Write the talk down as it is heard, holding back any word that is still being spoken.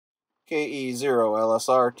KE0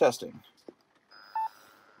 LSR testing.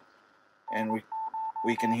 And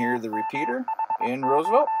we can hear the repeater in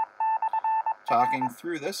Roosevelt talking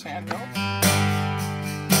through this handheld.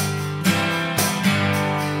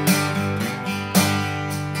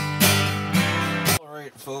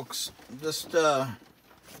 Alright folks, just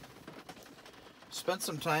spent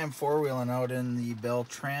some time four-wheeling out in the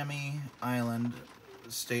Beltrami Island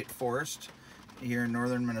State Forest here in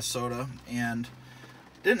northern Minnesota, and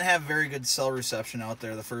didn't have very good cell reception out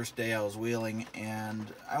there the first day I was wheeling,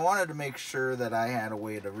 and I wanted to make sure that I had a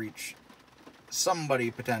way to reach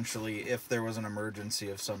somebody potentially if there was an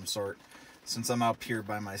emergency of some sort, since I'm out here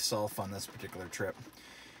by myself on this particular trip.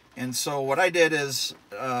 And so what I did is,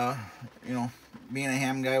 you know, being a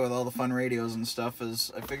ham guy with all the fun radios and stuff,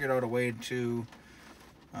 is I figured out a way to,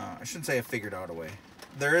 I shouldn't say I figured out a way.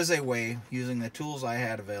 There is a way, using the tools I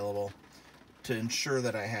had available, to ensure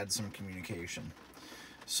that I had some communication.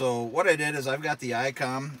 So what I did is I've got the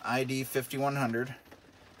Icom ID-5100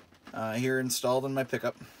 here installed in my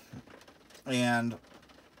pickup. And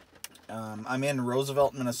I'm in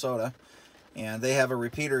Roosevelt, Minnesota. And they have a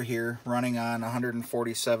repeater here running on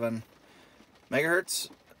 147 megahertz.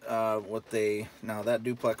 Now that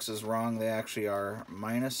duplex is wrong. They actually are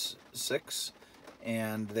 -6,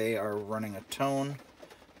 and they are running a tone,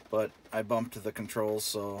 but I bumped the controls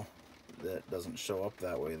so that doesn't show up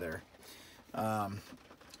that way there.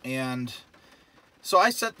 And so I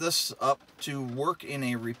set this up to work in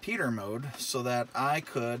a repeater mode so that I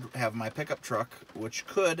could have my pickup truck, which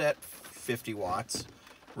could at 50 watts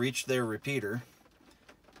reach their repeater,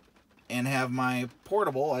 and have my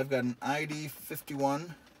portable. I've got an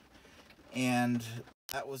ID-51, and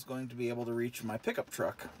that was going to be able to reach my pickup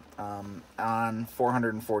truck on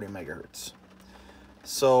 440 megahertz.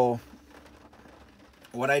 So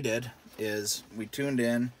what I did is we tuned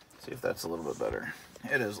in. See if that's a little bit better.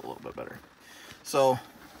 It is a little bit better. So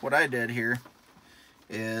what I did here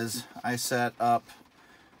is I set up,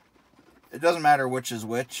 it doesn't matter which is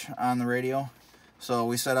which on the radio. So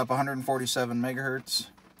we set up 147 megahertz.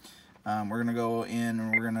 We're going to go in and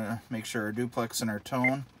we're going to make sure our duplex and our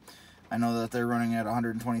tone. I know that they're running at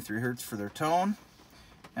 123 hertz for their tone,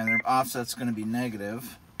 and their offset's going to be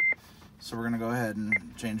negative. So we're going to go ahead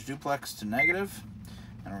and change duplex to negative,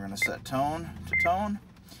 and we're going to set tone to tone.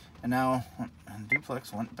 And now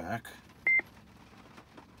duplex went back.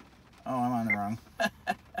 Oh, I'm on the wrong.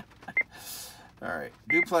 All right,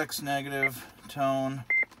 duplex negative, tone,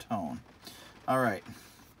 tone. All right.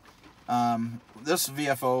 This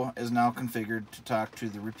VFO is now configured to talk to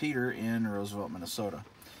the repeater in Roosevelt, Minnesota.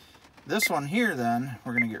 This one here, then,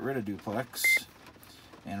 we're going to get rid of duplex,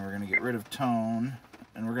 and we're going to get rid of tone,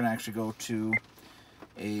 and we're going to actually go to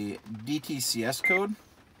a DTCS code.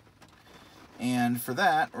 And for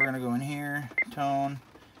that, we're going to go in here, tone,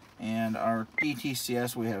 and our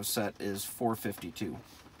DTCS we have set is 452.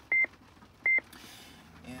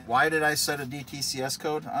 And why did I set a DTCS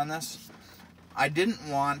code on this? I didn't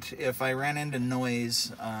want, if I ran into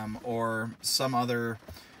noise or some other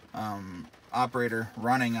operator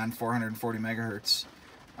running on 440 megahertz,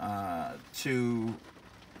 to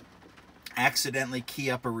accidentally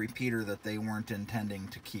key up a repeater that they weren't intending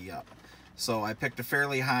to key up. So I picked a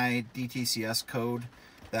fairly high DTCS code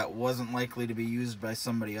that wasn't likely to be used by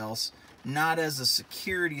somebody else. Not as a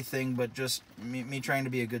security thing, but just me trying to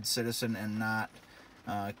be a good citizen and not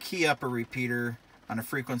key up a repeater on a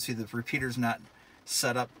frequency the repeater's not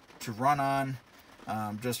set up to run on,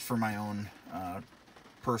 just for my own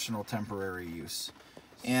personal temporary use.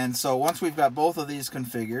 And so once we've got both of these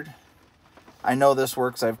configured, I know this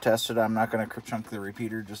works, I've tested. I'm not going to chunk the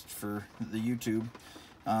repeater just for the YouTube.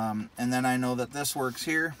 And then I know that this works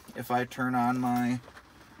here. If I turn on my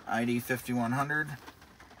ID-5100,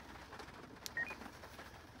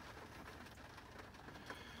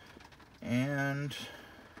 and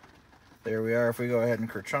there we are. If we go ahead and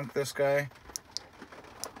kerchunk this guy,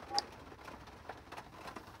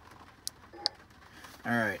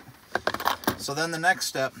 all right. So then the next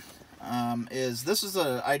step is, this is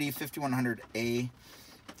a ID-5100A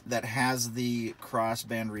that has the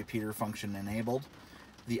crossband repeater function enabled.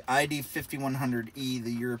 The ID-5100E,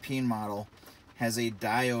 the European model, has a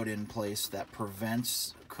diode in place that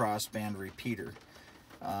prevents crossband repeater.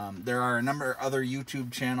 There are a number of other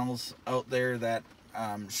YouTube channels out there that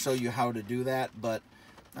show you how to do that, but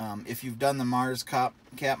if you've done the Mars cap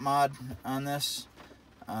mod on this,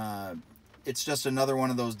 it's just another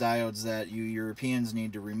one of those diodes that you Europeans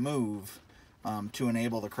need to remove to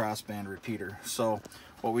enable the crossband repeater. So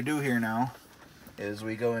what we do here now is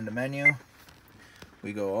we go into menu,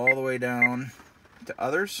 we go all the way down to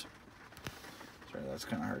others. Sorry, that's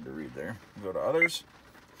kind of hard to read there. We go to others,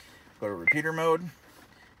 Go to repeater mode.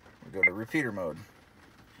 We go to repeater mode.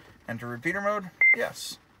 Enter repeater mode.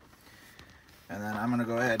 Yes. And then I'm going to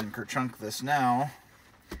go ahead and kerchunk this now.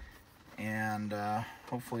 And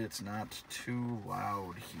hopefully it's not too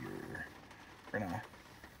loud here. We're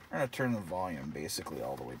gonna turn the volume basically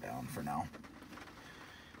all the way down for now.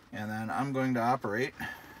 And then I'm going to operate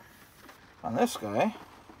on this guy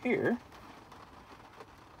here.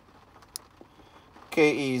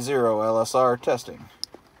 KE0LSR testing.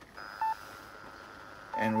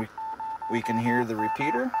 And we can hear the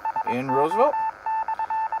repeater in Roosevelt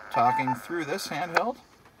talking through this handheld.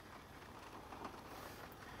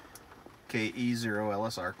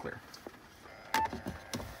 KE0LSR clear.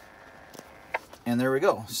 And there we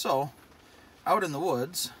go. So, out in the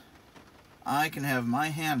woods, I can have my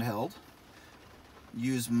handheld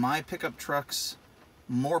use my pickup truck's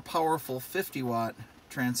more powerful 50-watt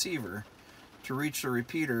transceiver to reach the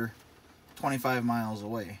repeater 25 miles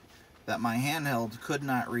away that my handheld could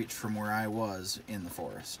not reach from where I was in the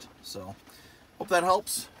forest. So, hope that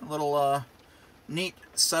helps. A little neat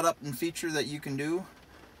setup and feature that you can do.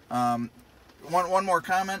 One more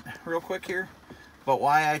comment real quick here about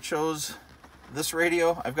why I chose this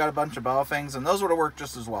radio. I've got a bunch of Baofengs, and those would have worked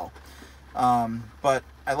just as well. But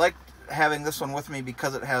I like having this one with me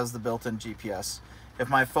because it has the built-in GPS. If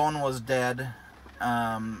my phone was dead,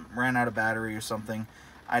 ran out of battery or something,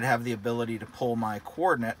 I'd have the ability to pull my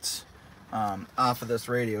coordinates off of this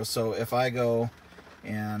radio. So if I go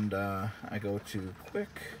and I go to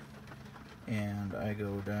quick and I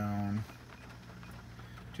go down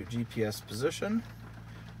to GPS position,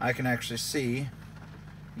 I can actually see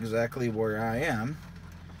exactly where I am.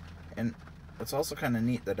 And what's also kind of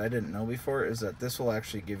neat that I didn't know before is that this will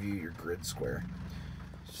actually give you your grid square.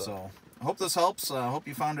 So I hope this helps. I hope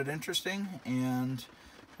you found it interesting, and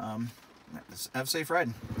have a safe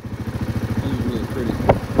ride. This is really pretty.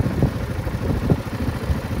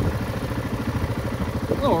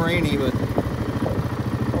 A little rainy, but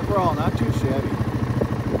overall not too shabby.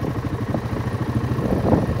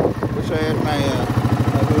 Wish I had my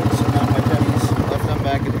boots and not my pennies. Left them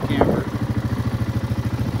back at the camper.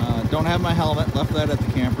 Don't have my helmet. Left that at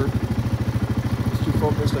the camper. Just too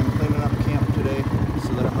focused on cleaning up camp today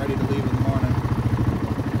so that I'm ready to leave in the morning.